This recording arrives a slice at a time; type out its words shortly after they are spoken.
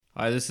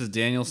Hi, this is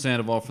Daniel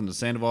Sandoval from the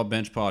Sandoval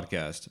Bench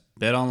Podcast.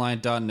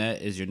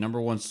 BetOnline.net is your number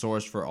one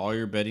source for all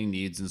your betting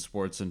needs and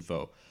sports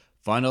info.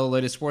 Find all the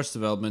latest sports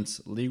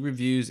developments, league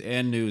reviews,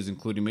 and news,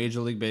 including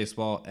Major League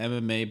Baseball,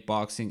 MMA,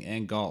 boxing,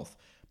 and golf.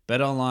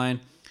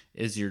 BetOnline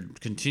is your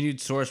continued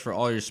source for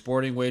all your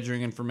sporting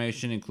wagering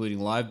information, including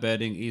live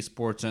betting,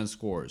 esports, and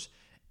scores.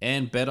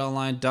 And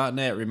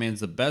BetOnline.net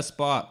remains the best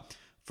spot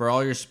for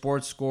all your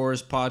sports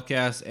scores,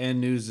 podcasts, and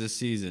news this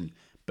season.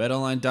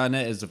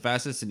 BetOnline.net is the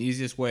fastest and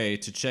easiest way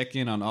to check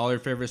in on all your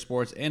favorite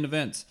sports and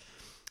events.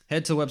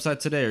 Head to the website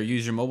today or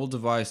use your mobile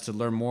device to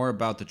learn more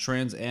about the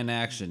trends and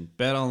action.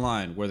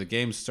 BetOnline, where the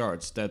game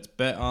starts. That's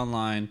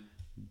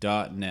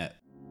BetOnline.net.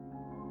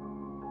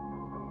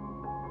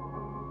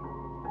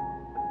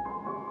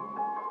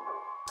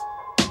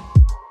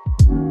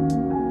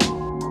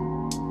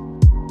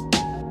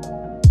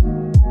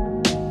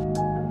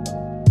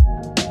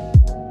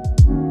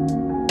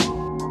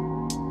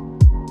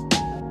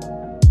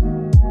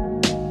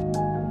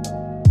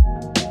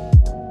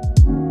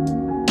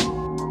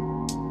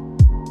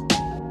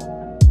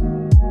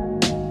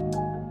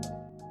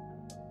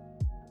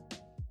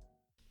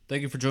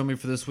 Thank you for joining me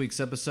for this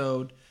week's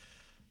episode.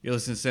 You're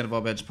listening to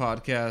Sandoval Bench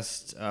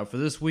Podcast. For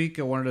this week,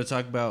 I wanted to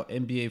talk about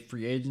NBA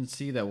free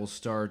agency that will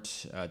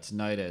start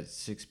tonight at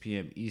 6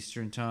 p.m.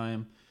 Eastern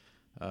Time.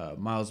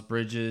 Miles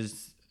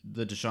Bridges,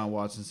 the DeShaun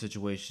Watson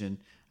situation.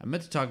 I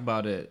meant to talk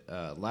about it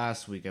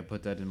last week. I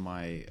put that in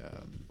my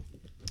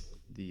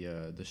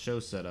the show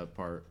setup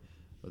part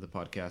of the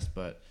podcast,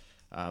 but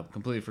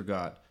completely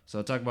forgot. So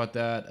I'll talk about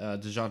that.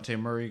 DeJounte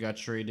Murray got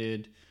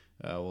traded.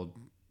 We'll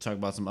talk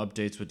about some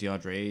updates with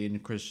DeAndre Ayton,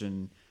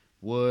 Christian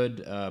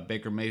Wood,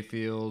 Baker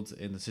Mayfield,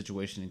 and the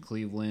situation in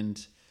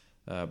Cleveland,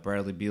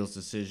 Bradley Beal's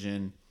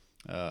decision,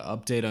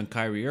 update on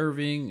Kyrie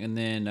Irving, and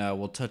then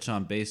we'll touch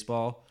on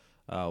baseball.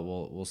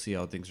 We'll see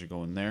how things are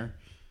going there.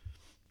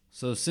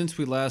 So since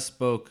we last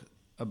spoke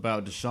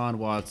about DeShaun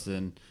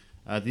Watson,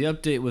 the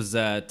update was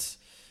that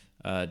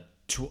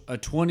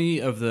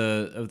 20 of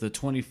the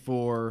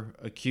 24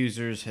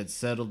 accusers had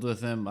settled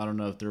with him. I don't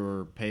know if there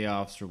were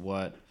payoffs or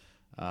what.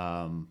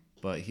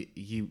 But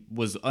he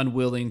was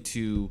unwilling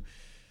to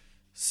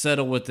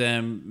settle with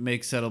them,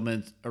 make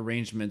settlement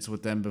arrangements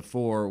with them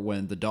before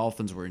when the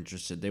Dolphins were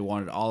interested. They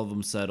wanted all of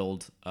them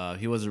settled.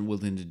 He wasn't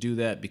willing to do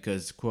that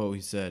because, quote,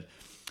 he said,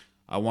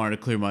 I wanted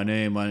to clear my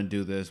name. I didn't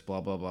do this,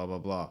 blah, blah, blah, blah,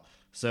 blah.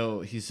 So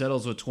he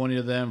settles with 20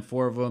 of them.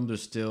 4 of them, they're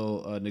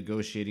still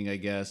negotiating, I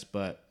guess.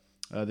 But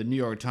the New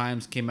York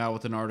Times came out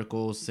with an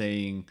article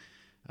saying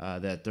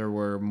that there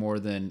were more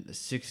than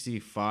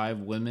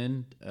 65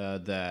 women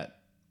that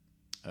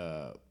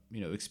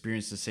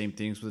experienced the same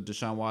things with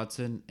DeShaun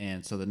Watson.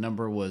 And so the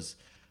number was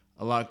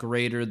a lot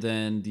greater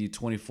than the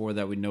 24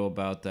 that we know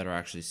about that are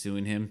actually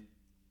suing him.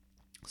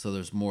 So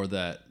there's more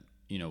that,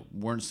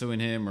 weren't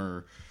suing him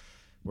or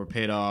were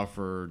paid off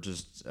or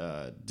just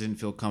didn't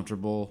feel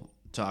comfortable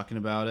talking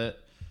about it.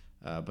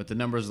 But the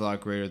number is a lot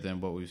greater than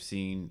what we've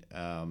seen.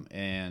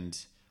 And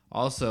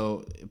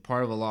also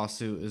part of a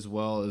lawsuit as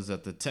well is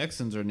that the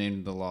Texans are named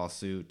in the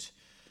lawsuit.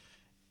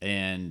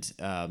 And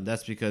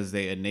that's because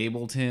they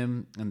enabled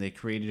him and they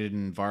created an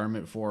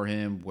environment for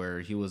him where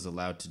he was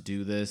allowed to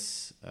do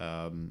this.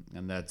 And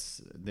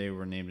they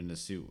were named in the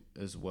suit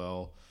as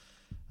well.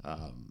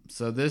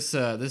 So this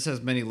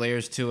has many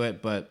layers to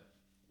it. But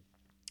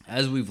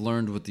as we've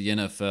learned with the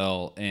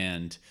NFL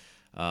and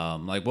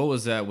what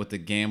was that with the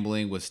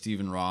gambling with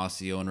Stephen Ross,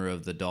 the owner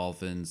of the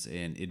Dolphins,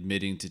 and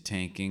admitting to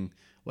tanking?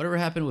 Whatever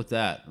happened with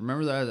that?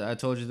 Remember that I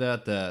told you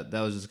that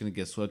was just going to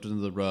get swept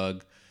under the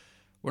rug.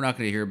 We're not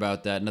going to hear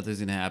about that. Nothing's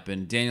going to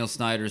happen. Daniel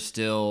Snyder's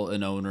still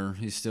an owner.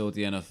 He's still with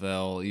the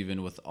NFL,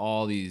 even with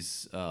all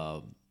these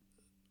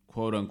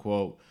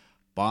quote-unquote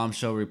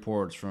bombshell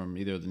reports from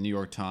either the New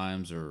York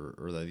Times or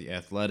the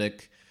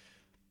Athletic.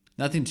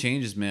 Nothing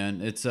changes,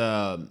 man. It's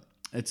a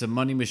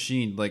money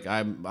machine. Like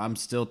I'm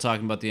still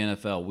talking about the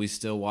NFL. We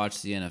still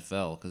watch the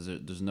NFL because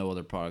there's no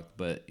other product.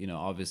 But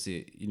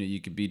obviously, you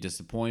could be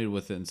disappointed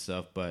with it and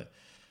stuff, but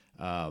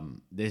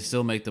they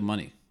still make the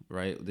money.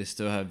 Right, they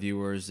still have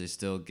viewers. They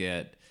still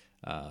get,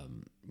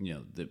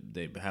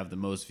 they have the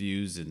most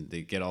views, and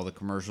they get all the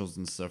commercials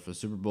and stuff for the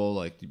Super Bowl.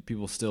 Like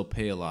people still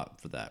pay a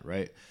lot for that,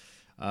 right?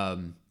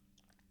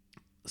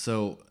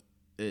 So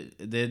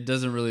it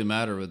doesn't really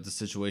matter what the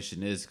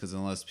situation is because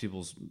unless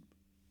people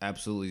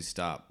absolutely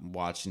stop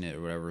watching it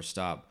or whatever,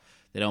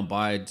 they don't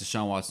buy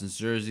DeShaun Watson's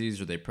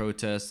jerseys or they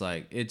protest.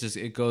 Like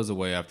it goes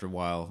away after a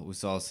while. We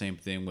saw the same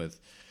thing with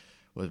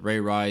Ray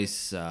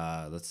Rice,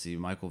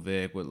 Michael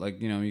Vick,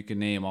 you can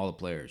name all the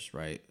players,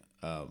 right?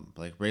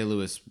 Like Ray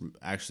Lewis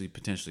actually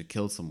potentially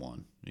killed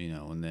someone,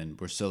 and then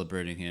we're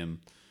celebrating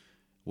him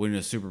winning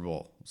a Super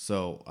Bowl.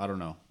 So I don't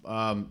know.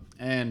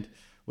 And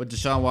with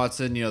DeShaun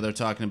Watson, they're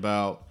talking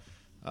about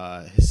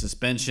his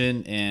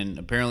suspension, and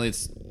apparently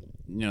it's,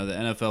 the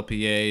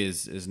NFLPA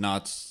is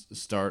not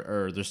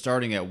they're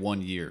starting at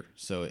 1 year.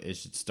 So it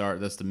should start,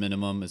 that's the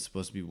minimum. It's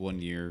supposed to be 1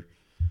 year.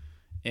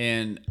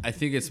 And I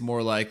think it's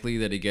more likely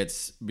that he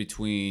gets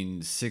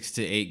between 6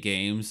 to 8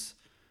 games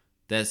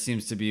that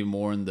seems to be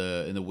more in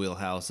the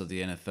wheelhouse of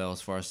the NFL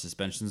as far as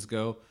suspensions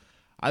go.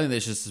 I think they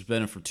should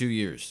suspend him for 2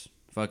 years.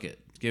 Fuck it,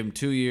 give him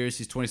 2 years.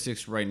 He's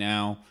 26 right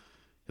now.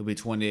 He'll be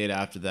 28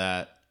 after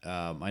that.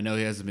 I know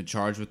he hasn't been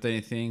charged with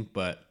anything,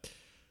 but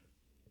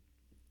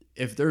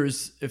if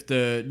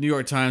the New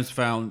York Times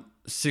found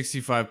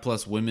 65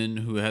 plus women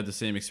who had the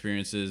same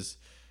experiences,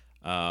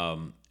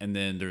 and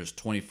then there's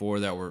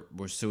 24 that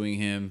were suing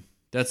him,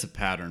 that's a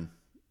pattern,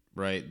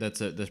 right?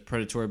 That's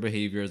predatory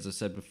behavior, as I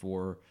said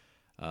before.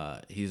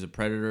 He's a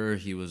predator.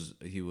 He was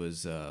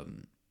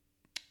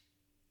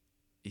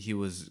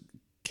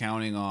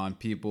counting on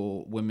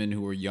women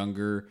who were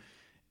younger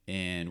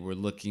and were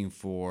looking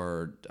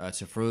for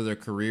to further their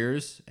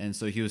careers, and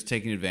so he was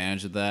taking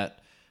advantage of that,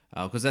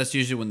 because that's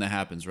usually when that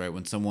happens, right?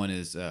 When someone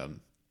is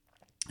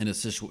in a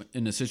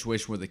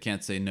situation where they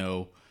can't say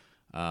no,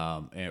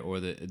 or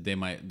that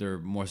they're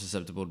more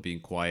susceptible to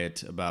being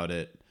quiet about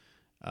it,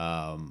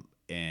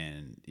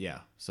 and yeah,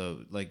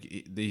 so like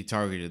he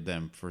targeted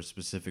them for a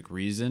specific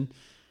reason,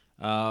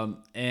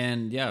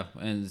 and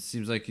it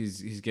seems like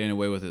he's getting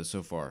away with it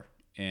so far.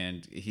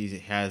 And he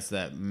has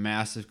that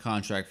massive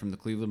contract from the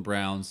Cleveland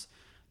Browns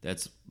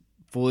that's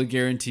fully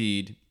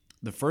guaranteed.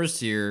 The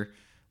first year,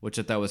 which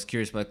I thought was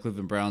curious about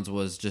Cleveland Browns,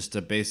 was just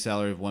a base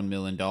salary of $1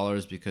 million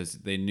because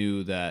they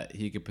knew that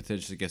he could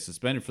potentially get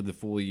suspended for the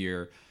full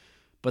year.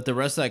 But the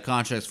rest of that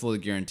contract is fully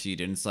guaranteed.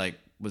 And it's like,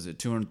 was it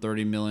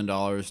 $230 million,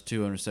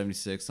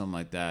 $276, something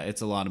like that.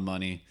 It's a lot of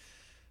money,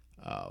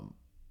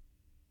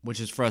 which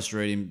is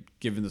frustrating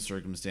given the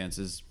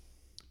circumstances.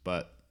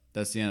 But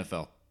that's the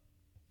NFL.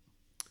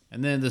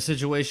 And then the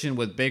situation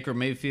with Baker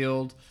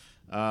Mayfield,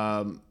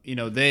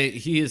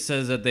 he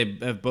says that they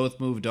have both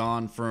moved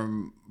on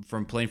from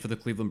playing for the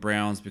Cleveland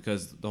Browns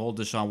because the whole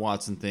DeShaun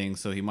Watson thing.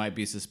 So he might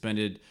be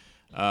suspended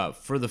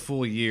for the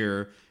full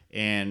year.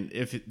 And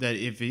if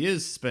he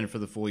is suspended for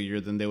the full year,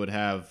 then they would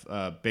have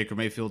Baker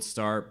Mayfield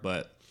start.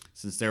 But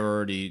since they were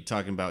already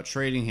talking about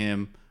trading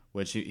him,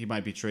 which he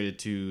might be traded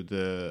to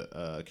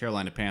the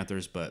Carolina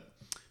Panthers, but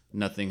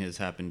nothing has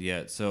happened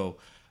yet. So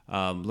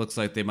looks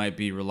like they might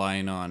be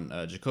relying on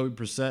Jacoby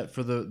Brissett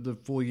for the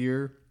full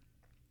year,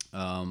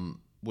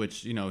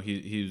 which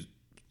he's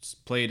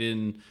played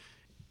in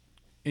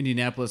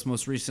Indianapolis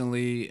most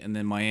recently, and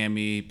then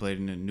Miami, played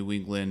in New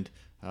England.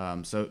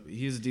 So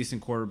he's a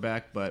decent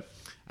quarterback, but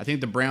I think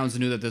the Browns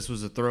knew that this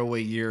was a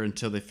throwaway year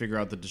until they figure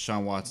out the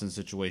DeShaun Watson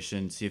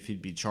situation, see if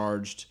he'd be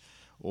charged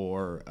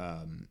or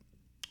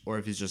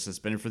if he's just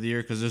suspended for the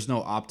year, because there's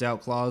no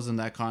opt-out clause in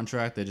that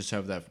contract. They just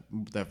have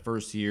that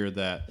first year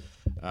that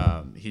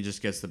he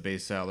just gets the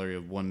base salary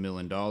of $1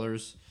 million.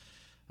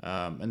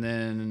 And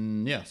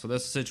then, so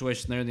that's the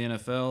situation there in the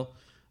NFL.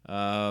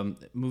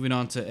 Moving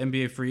on to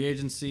NBA free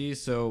agency.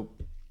 So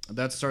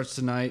that starts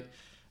tonight.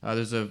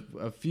 There's a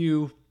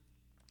few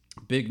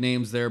big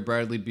names there,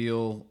 Bradley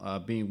Beal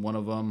being one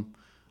of them.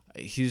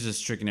 He's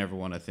just tricking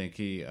everyone, I think.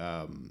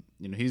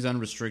 He's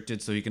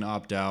unrestricted, so he can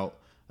opt out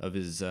of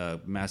his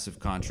massive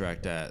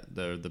contract at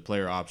the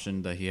player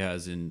option that he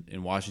has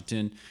in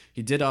Washington.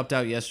 He did opt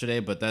out yesterday,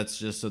 but that's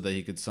just so that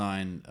he could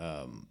sign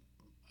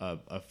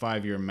a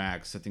 5-year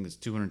max. I think it's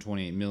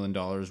 $228 million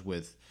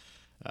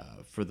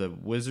for the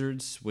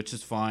Wizards, which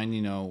is fine.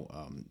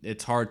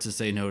 It's hard to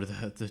say no to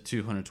the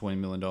 $220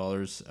 million.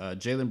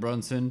 Jalen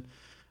Brunson,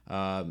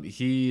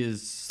 he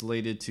is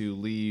slated to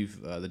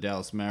leave the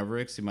Dallas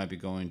Mavericks. He might be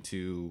going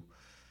to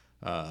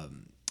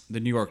the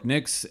New York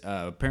Knicks,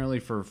 apparently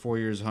for 4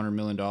 years, $100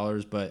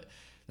 million. But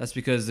that's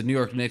because the New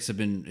York Knicks have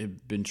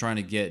been trying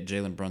to get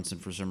Jalen Brunson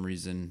for some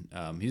reason.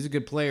 He's a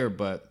good player,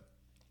 but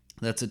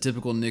that's a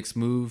typical Knicks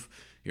move.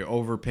 You're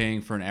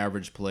overpaying for an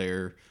average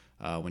player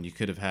when you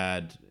could have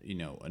had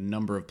a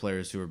number of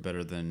players who are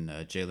better than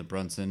Jalen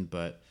Brunson.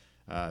 But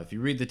if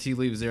you read the tea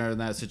leaves there in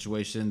that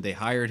situation, they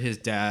hired his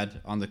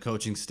dad on the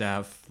coaching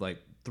staff like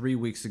 3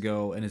 weeks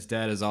ago, and his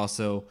dad is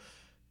also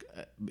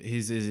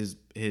his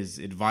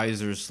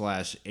advisor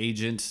 /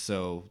 agent,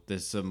 so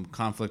there's some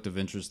conflict of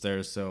interest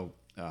there. So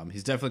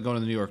he's definitely going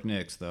to the New York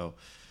Knicks, though.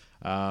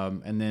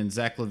 And then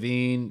Zach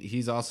LaVine,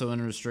 he's also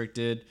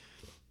unrestricted.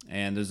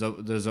 And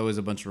there's always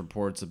a bunch of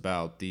reports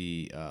about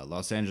the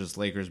Los Angeles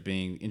Lakers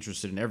being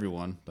interested in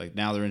everyone. Like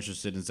now they're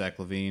interested in Zach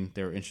LaVine.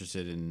 They were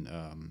interested in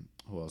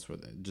who else were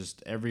they?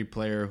 Just every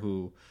player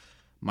who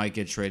might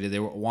get traded. They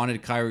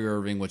wanted Kyrie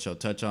Irving, which I'll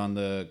touch on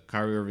the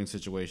Kyrie Irving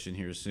situation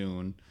here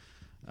soon.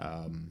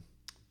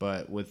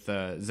 But with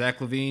Zach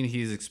LaVine,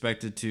 he's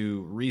expected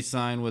to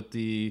re-sign with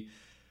the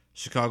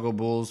Chicago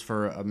Bulls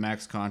for a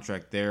max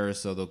contract there.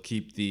 So they'll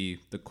keep the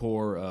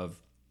core of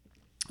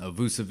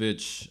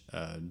Vucevic,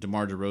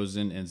 DeMar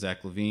DeRozan, and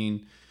Zach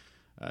LaVine.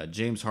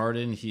 James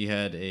Harden, he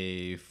had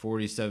a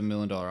 $47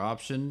 million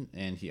option,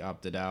 and he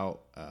opted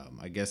out.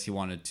 I guess he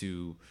wanted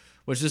to,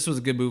 which this was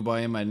a good move by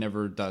him. I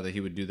never thought that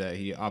he would do that.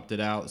 He opted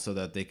out so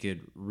that they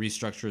could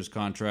restructure his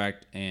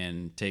contract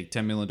and take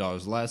 $10 million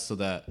less so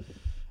that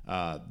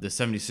the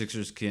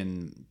 76ers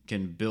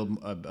can build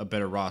a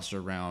better roster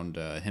around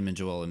him and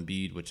Joel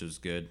Embiid, which is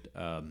good.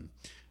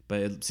 But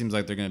it seems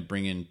like they're going to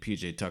bring in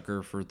PJ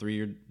Tucker for a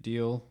 3-year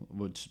deal,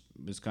 which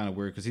is kind of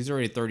weird because he's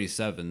already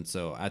 37.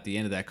 So at the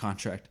end of that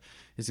contract,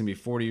 he's going to be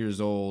 40 years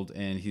old,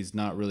 and he's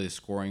not really a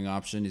scoring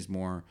option. He's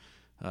more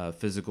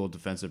physical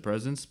defensive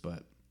presence.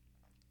 But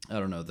I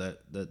don't know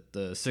that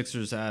the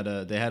Sixers had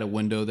a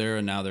window there,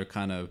 and now they're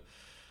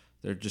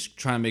just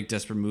trying to make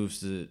desperate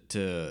moves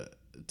to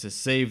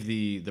save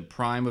the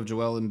prime of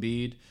Joel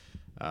Embiid.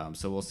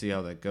 So we'll see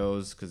how that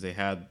goes because they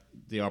had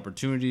the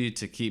opportunity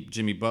to keep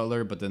Jimmy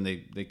Butler, but then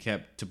they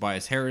kept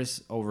Tobias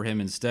Harris over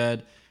him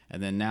instead.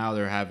 And then now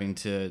they're going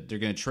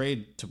to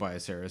trade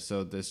Tobias Harris.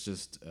 So that's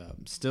just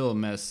still a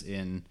mess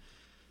in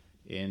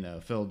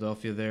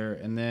Philadelphia there.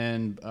 And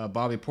then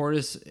Bobby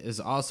Portis is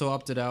also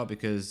opted out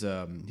because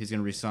he's going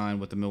to re-sign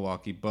with the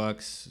Milwaukee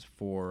Bucks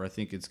for, I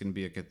think it's going to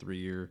be like a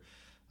 3-year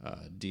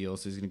deal.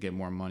 So he's going to get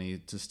more money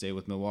to stay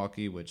with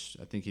Milwaukee, which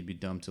I think he'd be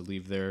dumb to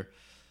leave there.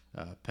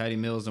 Patty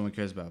Mills, no one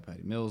cares about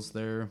Patty Mills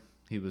there.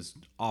 He was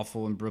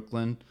awful in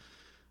Brooklyn.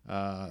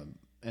 And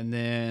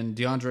then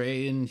DeAndre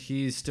Ayton,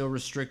 he's still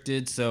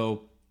restricted.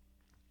 So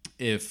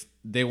if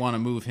they want to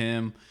move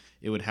him,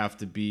 it would have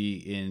to be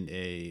in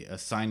a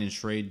sign and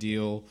trade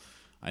deal.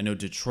 I know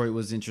Detroit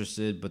was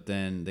interested, but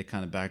then they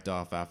kind of backed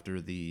off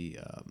after the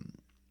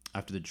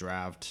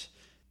draft.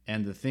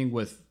 And the thing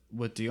with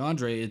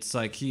DeAndre, it's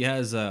like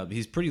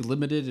he's pretty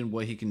limited in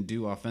what he can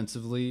do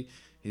offensively.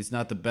 He's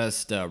not the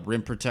best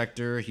rim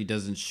protector. He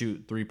doesn't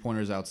shoot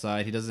 3-pointers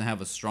outside. He doesn't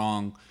have a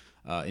strong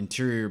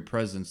interior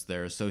presence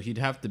there. So he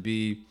can't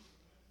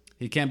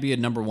be a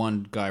number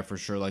one guy for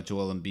sure like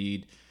Joel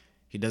Embiid.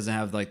 He doesn't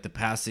have like the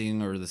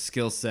passing or the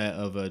skill set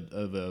of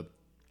a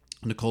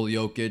Nikola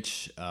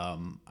Jokic.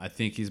 I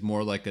think he's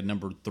more like a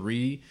number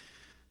 3.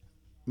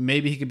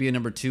 Maybe he could be a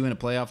number 2 in a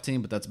playoff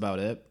team, but that's about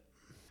it.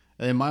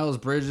 And then Miles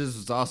Bridges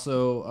was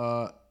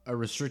also a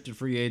restricted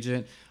free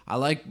agent. I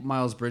like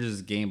Miles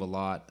Bridges' game a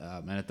lot,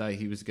 and I thought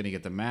he was going to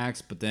get the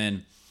max. But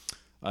then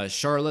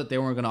Charlotte, they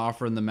weren't going to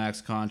offer him the max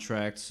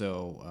contract,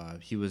 so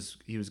he was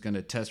going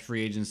to test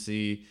free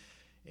agency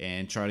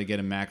and try to get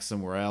a max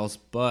somewhere else.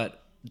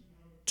 But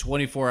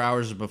 24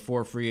 hours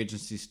before free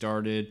agency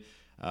started,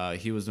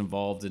 he was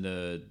involved in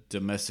a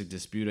domestic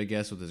dispute, I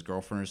guess, with his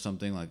girlfriend or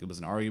something. Like it was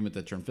an argument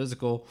that turned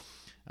physical.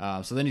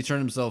 So then he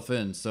turned himself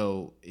in.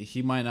 So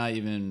he might not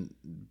even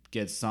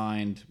get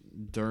signed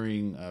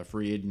during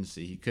free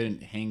agency. He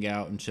couldn't hang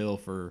out and chill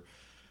for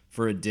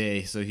a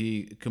day. So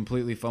he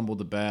completely fumbled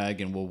the bag,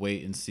 and we'll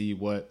wait and see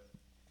what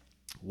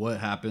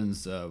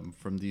happens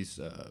from these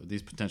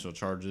potential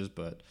charges.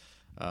 But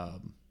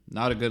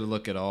not a good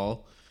look at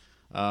all.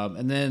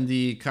 And then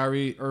the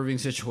Kyrie Irving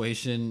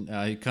situation,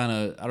 he kind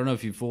of, I don't know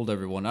if he fooled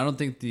everyone. I don't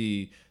think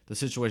the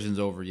situation's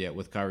over yet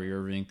with Kyrie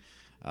Irving.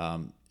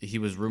 He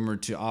was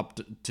rumored to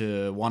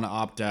want to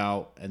opt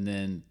out, and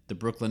then the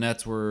Brooklyn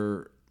Nets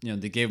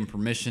they gave him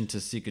permission to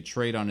seek a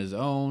trade on his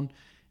own,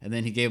 and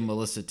then he gave him a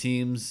list of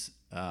teams,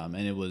 and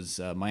it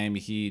was Miami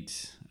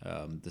Heat,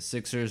 the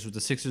Sixers.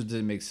 The Sixers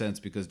didn't make sense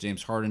because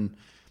James Harden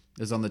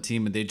is on the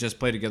team, and they just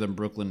played together in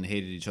Brooklyn and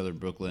hated each other in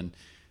Brooklyn.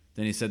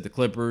 Then he said the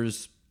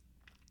Clippers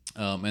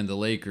and the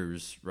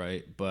Lakers,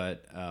 right?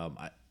 But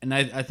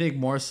I think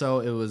more so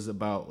it was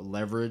about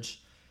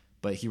leverage.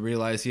 But he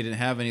realized he didn't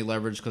have any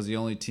leverage because the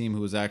only team who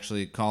was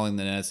actually calling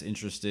the Nets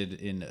interested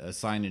in a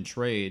sign and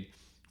trade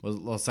was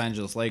Los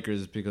Angeles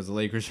Lakers, because the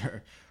Lakers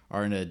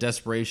are in a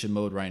desperation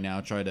mode right now,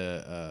 try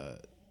to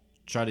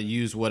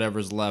use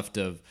whatever's left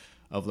of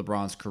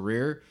LeBron's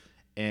career.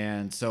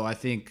 And so I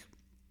think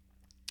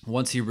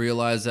once he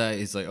realized that,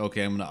 he's like,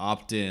 okay, I'm going to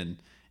opt in.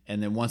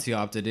 And then once he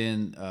opted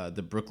in,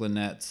 the Brooklyn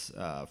Nets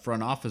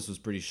front office was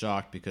pretty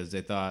shocked because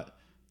they thought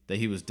that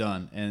he was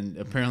done, and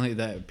apparently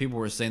that people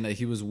were saying that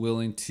he was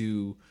willing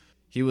to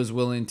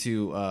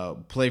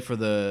play for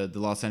the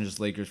Los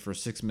Angeles Lakers for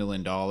 $6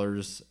 million,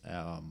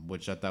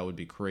 which I thought would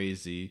be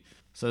crazy.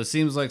 So it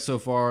seems like so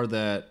far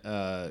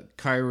that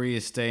Kyrie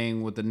is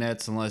staying with the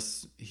Nets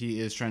unless he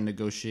is trying to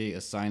negotiate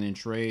a sign and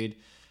trade.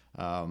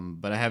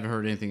 But I haven't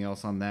heard anything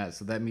else on that.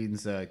 So that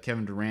means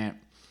Kevin Durant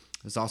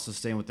is also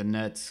staying with the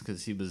Nets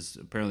because he was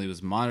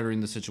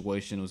monitoring the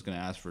situation, was going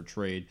to ask for a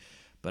trade.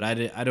 But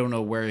I don't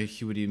know where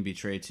he would even be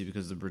traded to,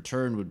 because the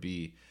return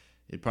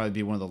it'd probably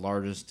be one of the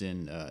largest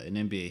in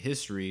NBA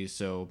history.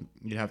 So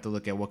you'd have to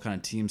look at what kind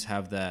of teams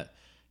have the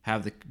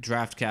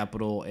draft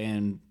capital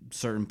and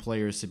certain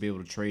players to be able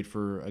to trade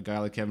for a guy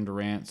like Kevin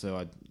Durant.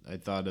 So I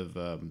thought of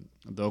the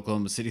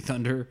Oklahoma City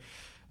Thunder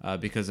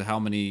because of how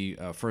many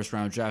first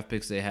round draft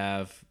picks they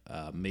have.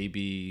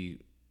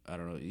 Maybe, I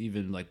don't know,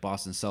 even like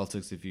Boston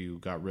Celtics if you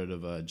got rid of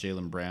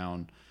Jaylen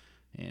Brown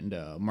and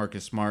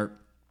Marcus Smart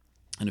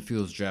and a few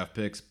of those draft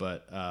picks.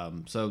 But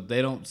so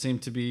they don't seem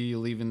to be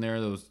leaving there.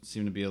 There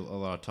seem to be a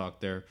lot of talk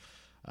there.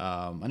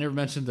 I never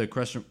mentioned the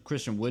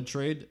Christian Wood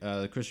trade.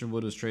 Christian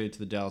Wood was traded to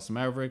the Dallas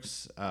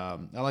Mavericks. I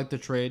like the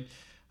trade.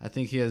 I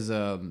think he has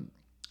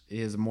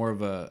more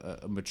of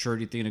a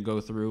maturity thing to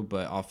go through,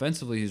 but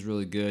offensively he's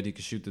really good. He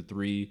can shoot the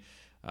three.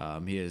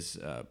 He has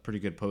pretty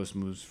good post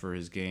moves for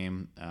his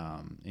game.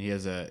 He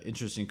has an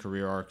interesting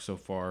career arc so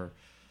far.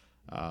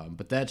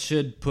 But that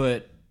should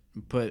put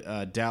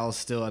Dallas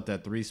still at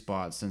that 3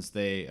 spot since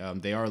they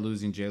are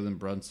losing Jalen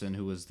Brunson,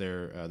 who was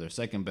their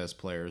second best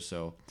player.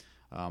 So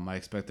I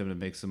expect them to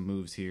make some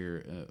moves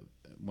here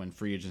when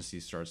free agency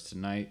starts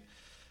tonight.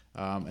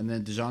 And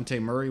then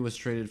DeJounte Murray was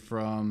traded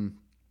from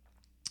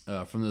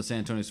the San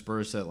Antonio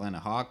Spurs to Atlanta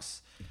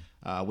Hawks,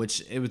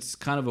 which it was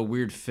kind of a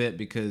weird fit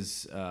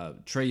because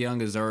Trae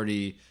Young is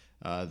already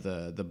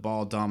the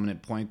ball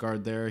dominant point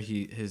guard there.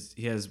 He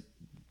has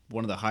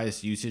one of the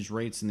highest usage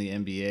rates in the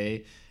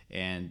NBA,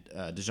 and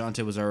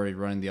DeJounte was already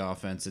running the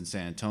offense in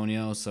San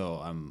Antonio. So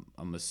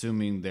I'm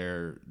assuming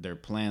their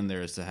plan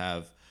there is to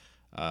have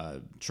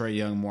Trae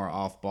Young more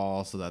off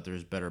ball so that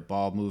there's better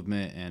ball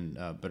movement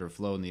and better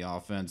flow in the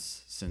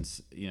offense,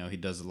 since he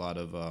does a lot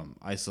of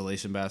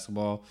isolation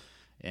basketball,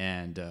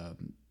 and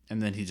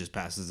then he just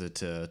passes it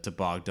to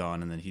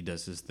Bogdan, and then he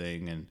does his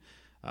thing, and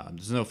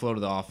there's no flow to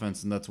the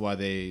offense, and that's why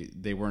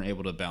they weren't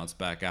able to bounce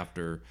back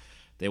after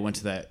they went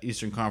to that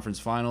Eastern Conference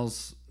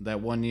Finals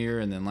that one year,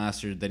 and then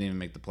last year they didn't even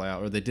make the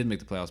playoffs, or they did make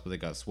the playoffs, but they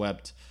got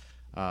swept.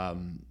 So I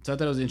thought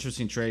it was an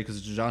interesting trade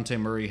because DeJounte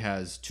Murray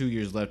has 2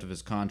 years left of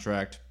his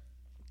contract,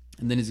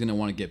 and then he's going to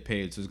want to get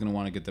paid, so he's going to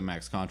want to get the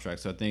max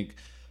contract. So I think,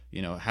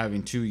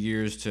 having 2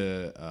 years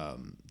to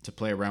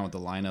play around with the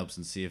lineups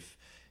and see if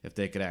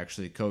they could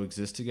actually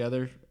coexist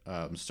together,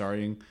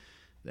 starting,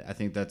 I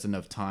think that's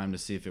enough time to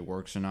see if it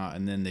works or not,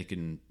 and then they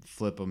can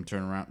flip them,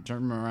 turn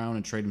them around,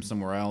 and trade them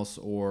somewhere else,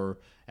 or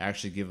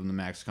actually give them the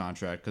max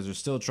contract, because they're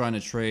still trying to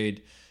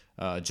trade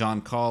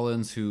John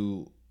Collins,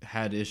 who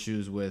had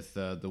issues with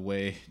the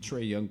way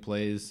Trae Young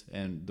plays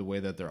and the way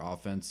that their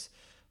offense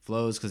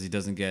flows, because he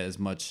doesn't get as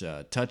much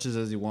touches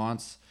as he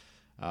wants.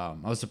 I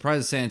was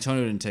surprised that San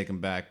Antonio didn't take him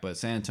back, but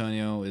San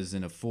Antonio is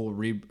in a full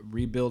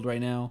rebuild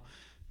right now.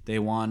 They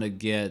want to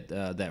get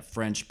that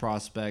French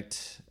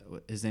prospect.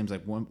 His name's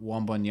like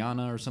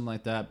Wembanyama or something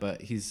like that,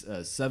 but he's a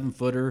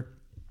 7-footer.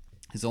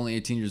 He's only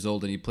 18 years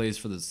old, and he plays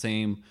for the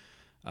same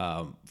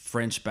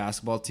French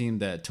basketball team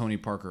that Tony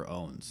Parker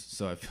owns.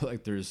 So I feel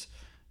like there's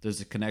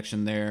a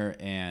connection there,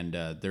 and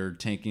they're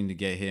tanking to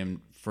get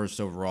him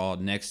first overall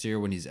next year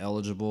when he's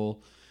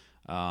eligible.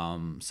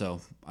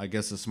 So I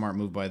guess a smart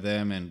move by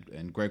them,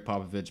 and Greg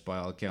Popovich, by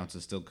all accounts,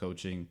 is still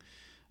coaching.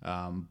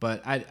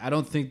 But I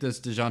don't think this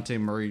DeJounte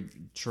Murray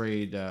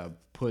trade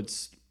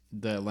puts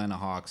the Atlanta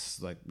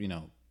Hawks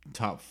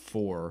top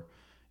 4.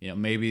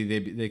 Maybe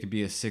they could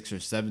be a 6 or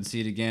 7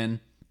 seed again.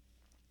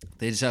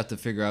 They just have to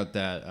figure out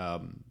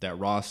that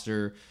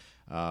roster.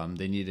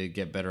 They need to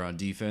get better on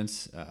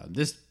defense.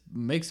 This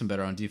makes him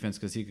better on defense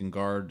because he can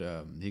guard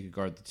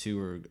the 2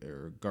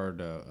 or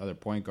guard other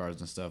point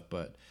guards and stuff.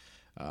 But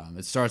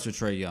it starts with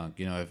Trae Young.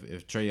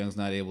 If Trae Young's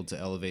not able to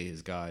elevate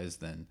his guys,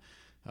 then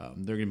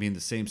they're going to be in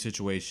the same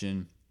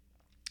situation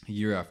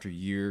year after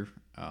year.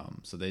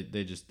 So they're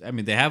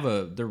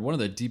one of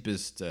the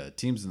deepest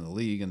teams in the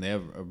league, and they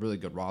have a really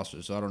good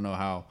roster. So I don't know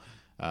how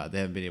they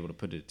haven't been able to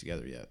put it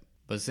together yet.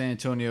 But San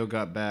Antonio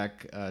got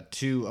back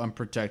 2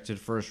 unprotected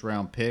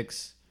first-round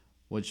picks,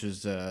 which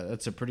is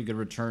that's a pretty good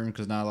return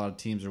because not a lot of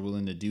teams are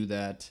willing to do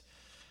that.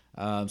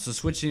 So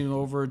switching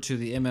over to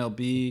the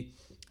MLB,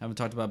 haven't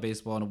talked about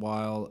baseball in a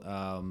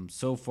while.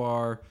 So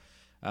far,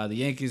 the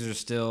Yankees are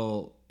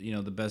still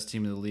the best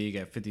team in the league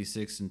at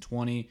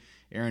 56-20.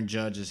 Aaron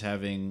Judge is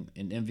having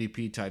an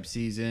MVP type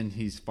season.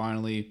 He's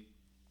finally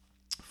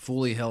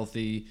fully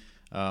healthy,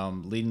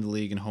 leading the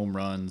league in home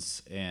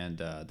runs, and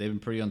they've been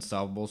pretty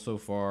unstoppable so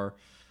far.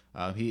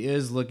 He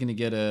is looking to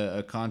get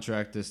a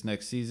contract this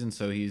next season,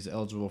 so he's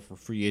eligible for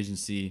free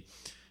agency.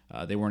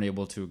 They weren't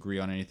able to agree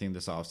on anything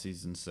this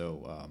offseason,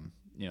 so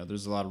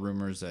there's a lot of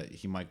rumors that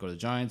he might go to the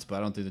Giants, but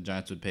I don't think the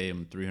Giants would pay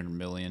him $300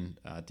 million.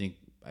 I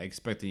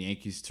expect the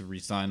Yankees to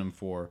re-sign him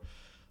for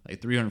like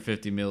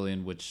 $350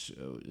 million, which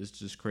is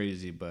just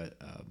crazy. But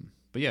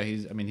yeah,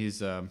 he's having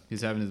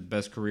his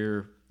best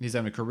career. He's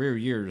having a career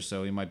year,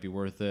 so he might be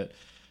worth it.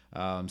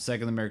 Second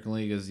in the American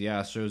League is the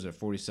Astros at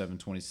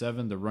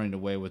 47-27. They're running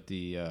away with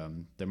the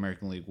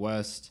American League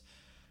West.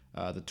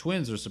 The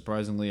Twins are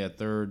surprisingly at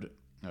third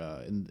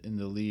in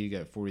the league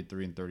at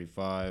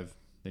 43-35.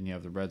 Then you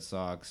have the Red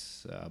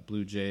Sox,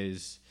 Blue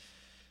Jays,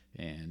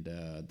 and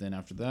then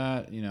after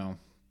that,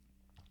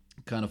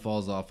 kind of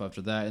falls off after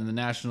that. In the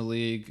National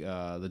League,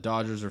 the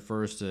Dodgers are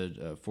first at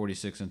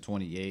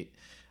 46-28.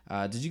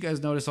 Did you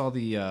guys notice all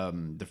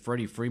the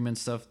Freddie Freeman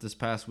stuff this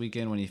past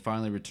weekend when he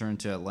finally returned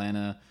to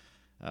Atlanta?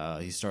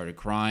 He started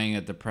crying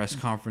at the press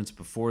conference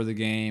before the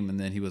game, and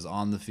then he was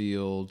on the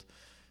field,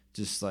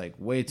 just like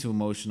way too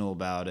emotional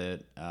about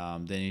it.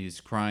 Then he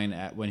was crying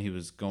when he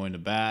was going to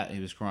bat. He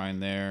was crying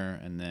there,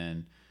 and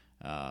then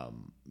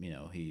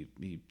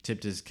he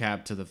tipped his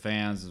cap to the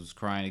fans and was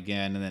crying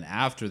again. And then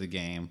after the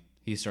game,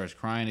 he starts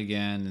crying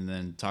again, and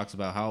then talks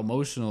about how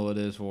emotional it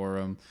is for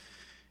him.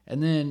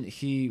 And then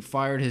he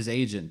fired his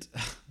agent.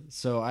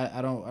 So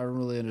I don't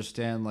really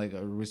understand. Like,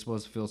 are we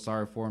supposed to feel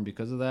sorry for him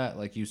because of that?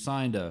 Like, you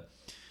signed a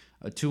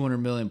 $200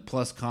 million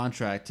plus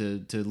contract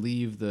to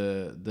leave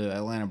the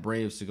Atlanta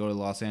Braves to go to the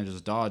Los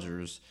Angeles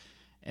Dodgers,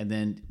 and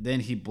then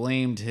he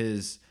blamed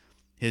his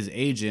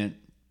agent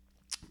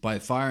by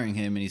firing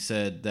him, and he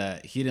said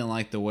that he didn't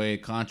like the way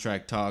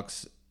contract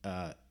talks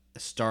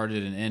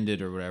started and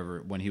ended or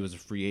whatever when he was a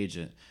free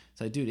agent.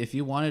 It's like, dude, if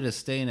you wanted to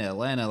stay in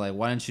Atlanta, like,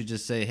 why didn't you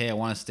just say, hey, I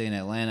want to stay in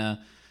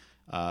Atlanta.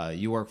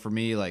 You work for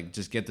me. Like,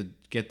 just get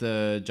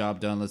the job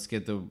done. Let's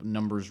get the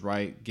numbers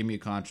right. Give me a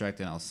contract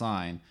and I'll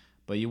sign.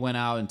 But you went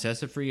out and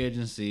tested free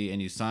agency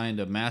and you signed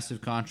a massive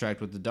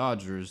contract with the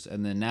Dodgers,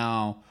 and then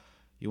now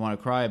you want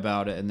to cry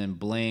about it and then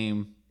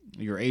blame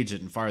your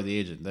agent and fire the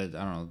agent. That,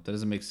 I don't know. That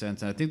doesn't make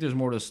sense. And I think there's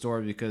more to the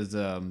story because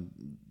there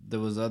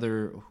was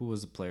who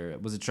was the player?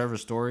 Was it Trevor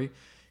Story?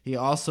 He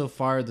also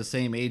fired the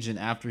same agent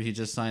after he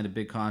just signed a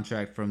big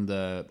contract from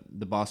the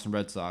Boston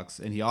Red Sox,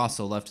 and he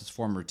also left his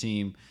former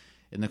team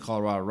in the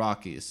Colorado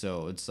Rockies.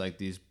 So it's like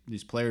these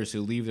players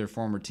who leave their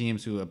former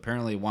teams who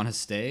apparently want to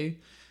stay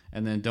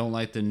and then don't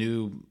like the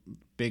new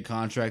big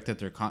contract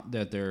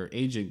that their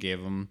agent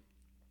gave them.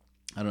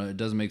 I don't know. It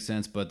doesn't make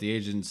sense, but the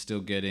agent's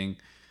still getting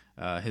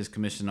his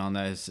commission on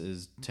that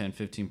is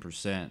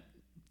 10-15%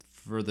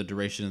 for the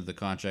duration of the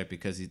contract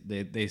because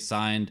they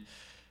signed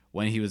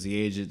when he was the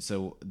agent.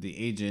 So the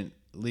agent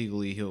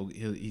legally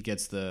he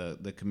gets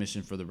the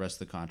commission for the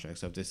rest of the contract.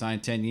 So if they sign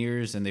 10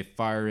 years and they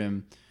fire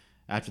him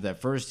after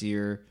that first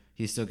year,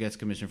 he still gets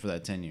commission for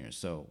that 10 years.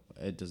 So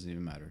it doesn't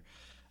even matter.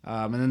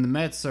 And then the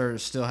Mets are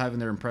still having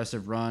their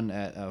impressive run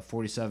at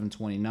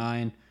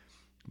 47-29.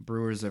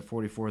 Brewers at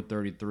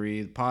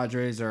 44-33. The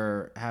Padres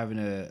are having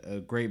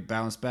a great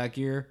bounce back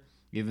year,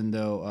 even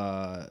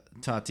though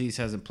Tatis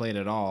hasn't played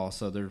at all.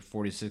 So they're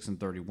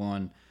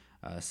 46-31,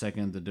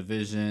 second in the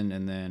division.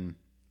 And then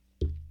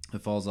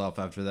it falls off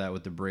after that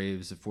with the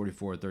Braves at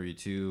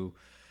 44-32.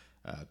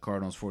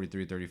 Cardinals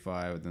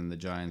 43-35, and then the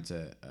Giants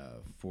at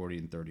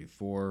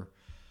 40-34.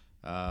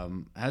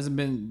 Hasn't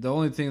been the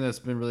only thing that's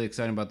been really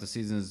exciting about the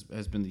season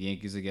has been the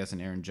Yankees, I guess,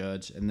 and Aaron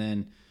Judge, and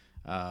then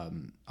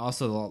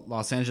also the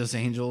Los Angeles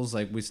Angels.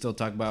 Like, we still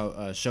talk about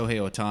Shohei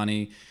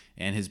Ohtani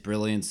and his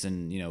brilliance,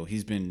 and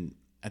he's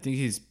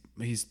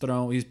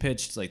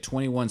pitched like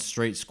 21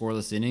 straight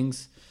scoreless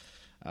innings,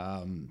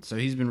 so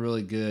he's been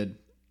really good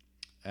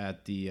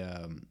at the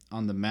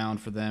on the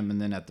mound for them,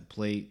 and then at the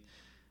plate.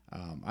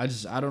 I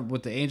don't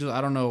with the Angels.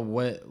 I don't know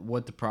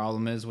what the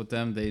problem is with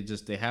them.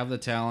 They have the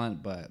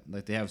talent, but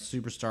like they have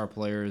superstar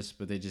players,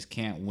 but they just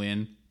can't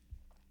win.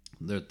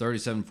 They're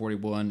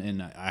 37-41,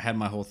 and I had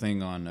my whole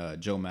thing on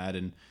Joe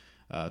Madden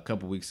a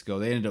couple weeks ago.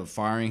 They ended up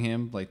firing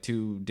him like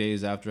 2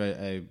 days after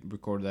I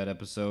recorded that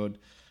episode.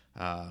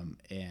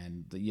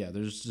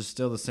 There's just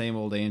still the same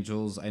old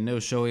Angels. I know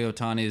Shohei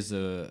Ohtani is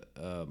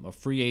a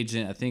free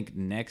agent, I think,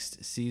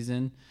 next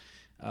season.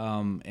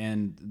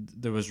 And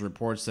there was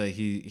reports that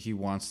he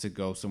wants to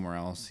go somewhere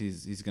else.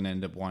 He's going to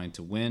end up wanting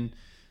to win.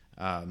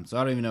 So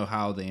I don't even know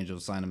how the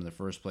Angels signed him in the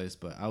first place,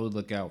 but I would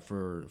look out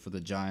for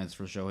the Giants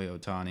for Shohei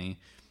Ohtani.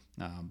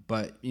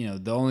 But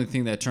the only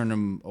thing that turned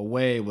him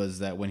away was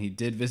that when he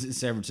did visit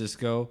San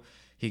Francisco,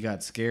 he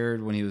got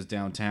scared when he was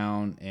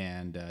downtown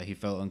and he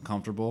felt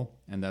uncomfortable,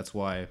 and that's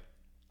why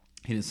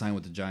he didn't sign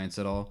with the Giants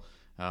at all.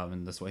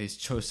 And that's why he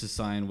chose to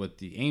sign with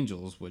the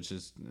Angels, which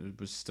was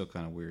still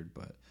kind of weird,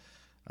 but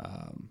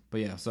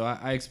yeah, so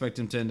I expect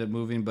him to end up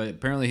moving, but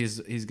apparently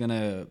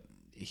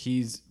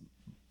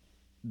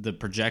the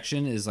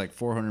projection is like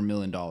 $400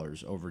 million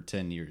over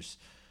 10 years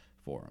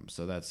for him.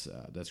 So that's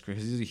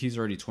crazy. He's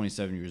already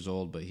 27 years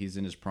old, but he's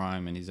in his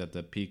prime and he's at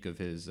the peak of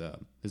his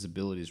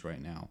abilities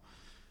right now.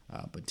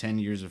 But 10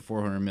 years of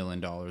 $400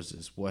 million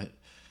is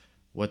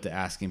what the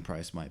asking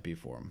price might be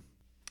for him.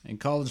 And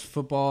college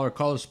football or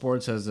college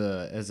sports has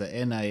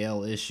a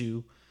NIL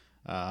issue.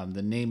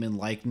 The name and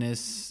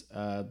likeness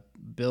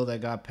bill that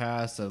got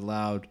passed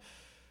allowed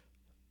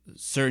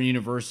certain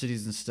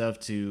universities and stuff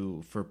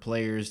for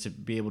players to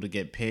be able to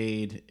get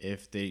paid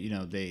if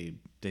they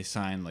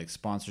sign like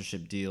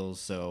sponsorship deals.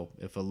 So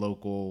if a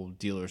local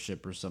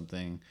dealership or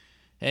something,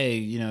 hey,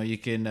 you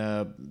can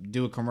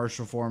do a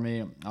commercial for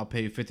me, I'll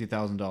pay you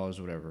 $50,000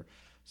 or whatever.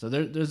 So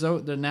there's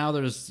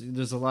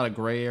a lot of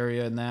gray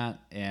area in that,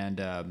 and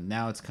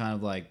now it's kind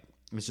of like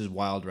it's just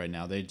wild right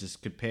now. They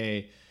just could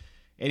pay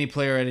any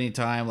player at any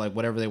time, like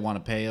whatever they want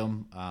to pay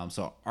him.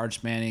 So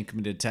Arch Manning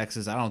committed to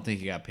Texas. I don't think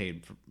he got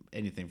paid for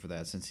anything for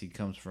that since he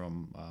comes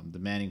from the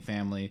Manning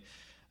family.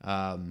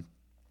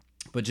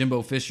 But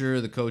Jimbo Fisher,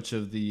 the coach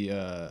of the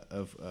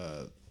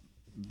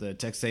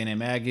Texas A&M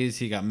Aggies,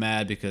 he got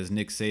mad because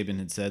Nick Saban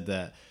had said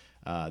that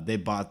they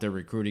bought their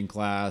recruiting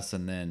class,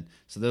 and then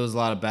so there was a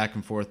lot of back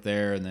and forth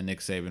there. And then Nick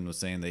Saban was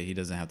saying that he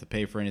doesn't have to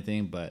pay for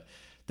anything, but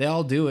they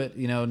all do it.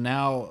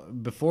 Now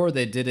before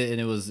they did it and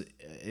it was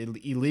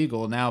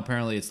illegal. Now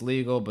apparently it's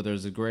legal, but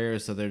there's a gray area,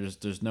 so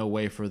there's no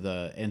way for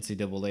the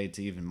NCAA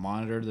to even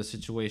monitor the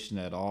situation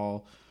at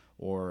all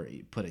or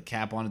put a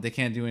cap on it. They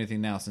can't do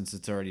anything now since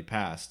it's already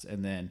passed.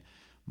 And then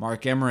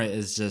Mark Emmert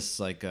is just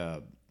like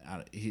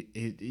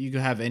you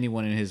could have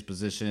anyone in his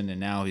position, and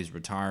now he's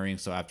retiring.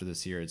 So after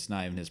this year, it's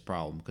not even his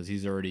problem because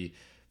he's already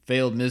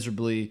failed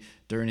miserably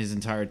during his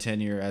entire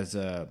tenure as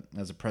a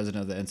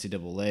president of the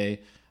NCAA.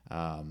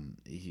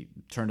 He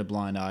turned a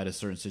blind eye to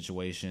certain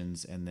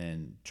situations and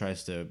then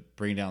tries to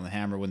bring down the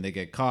hammer when they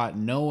get caught,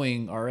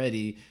 knowing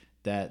already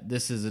that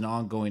this is an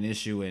ongoing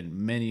issue and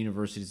many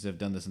universities have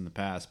done this in the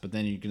past. But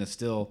then you're going to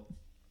still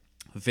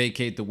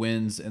vacate the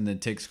wins and then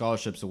take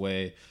scholarships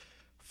away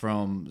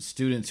from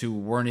students who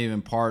weren't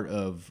even part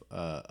of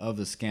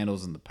the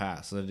scandals in the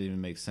past. So that didn't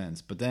even make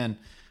sense. But then,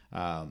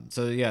 there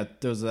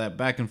was that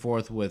back and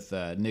forth with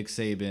Nick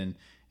Saban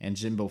and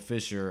Jimbo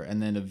Fisher,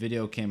 and then a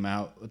video came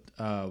out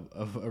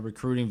of a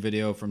recruiting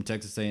video from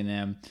Texas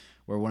A&M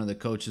where one of the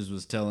coaches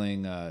was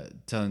telling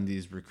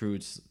these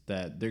recruits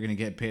that they're going to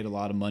get paid a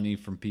lot of money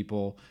from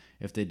people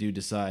if they do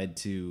decide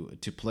to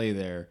play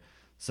there.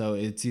 So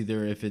it's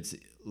either if it's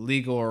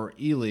legal or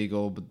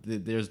illegal, but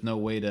there's no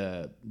way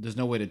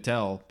to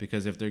tell,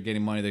 because if they're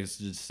getting money, they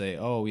just say,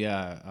 oh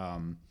yeah,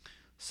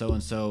 so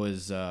and so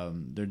is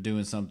they're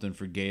doing something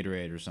for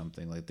Gatorade or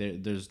something. Like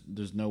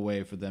there's no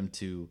way for them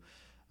to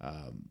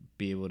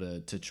be able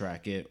to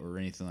track it or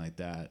anything like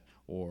that,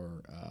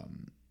 or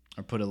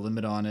put a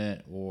limit on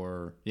it,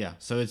 or yeah.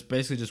 So it's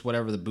basically just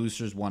whatever the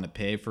boosters want to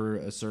pay for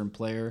a certain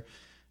player,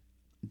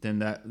 then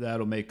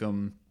that'll make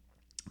them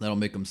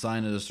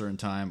sign at a certain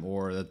time,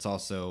 or that's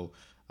also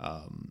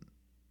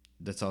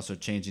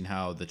changing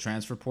how the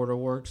transfer portal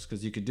works,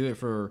 because you could do it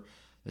for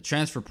the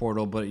transfer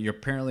portal, but you're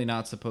apparently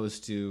not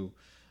supposed to.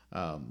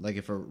 Like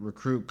if a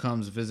recruit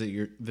comes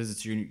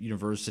visits your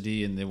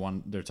university and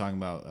they're talking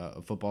about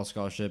a football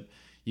scholarship,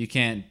 you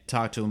can't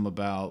talk to them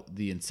about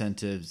the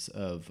incentives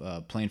of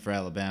playing for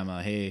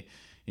Alabama. Hey,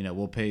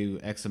 we'll pay you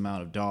X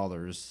amount of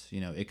dollars.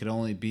 It could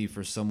only be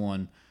for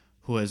someone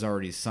who has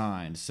already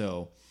signed.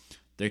 So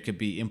there could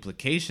be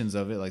implications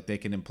of it, like they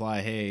can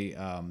imply, hey,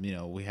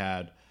 we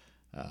had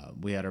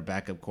our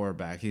backup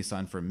quarterback, he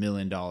signed for $1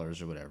 million or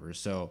whatever.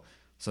 So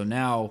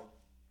now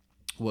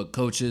what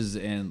coaches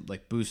and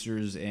like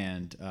boosters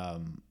and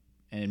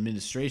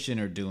administration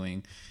are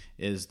doing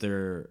is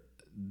they're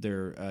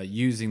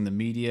using the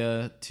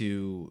media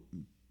to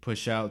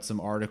push out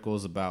some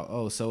articles about,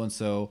 oh, so and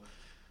so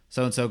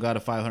got a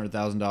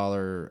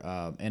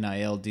 $500,000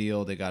 NIL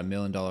deal, they got $1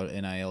 million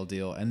NIL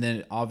deal, and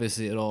then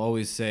obviously it'll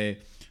always say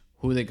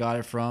who they got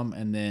it from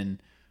and then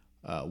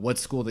what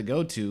school they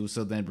go to.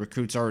 So then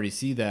recruits already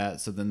see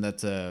that. So then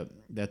that's an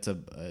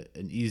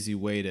easy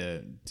way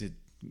to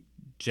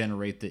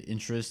generate the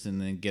interest and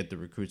then get the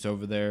recruits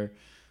over there.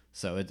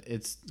 So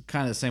it's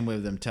kind of the same way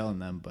with them telling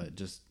them, but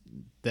just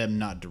them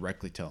not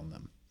directly telling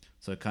them.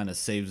 So it kind of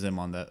saves them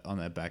on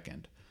that back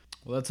end.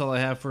 Well, that's all I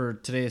have for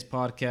today's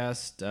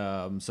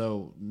podcast.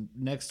 So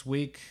next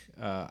week,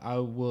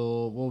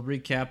 we'll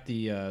recap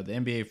the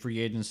NBA free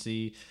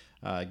agency,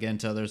 get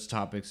into other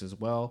topics as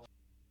well.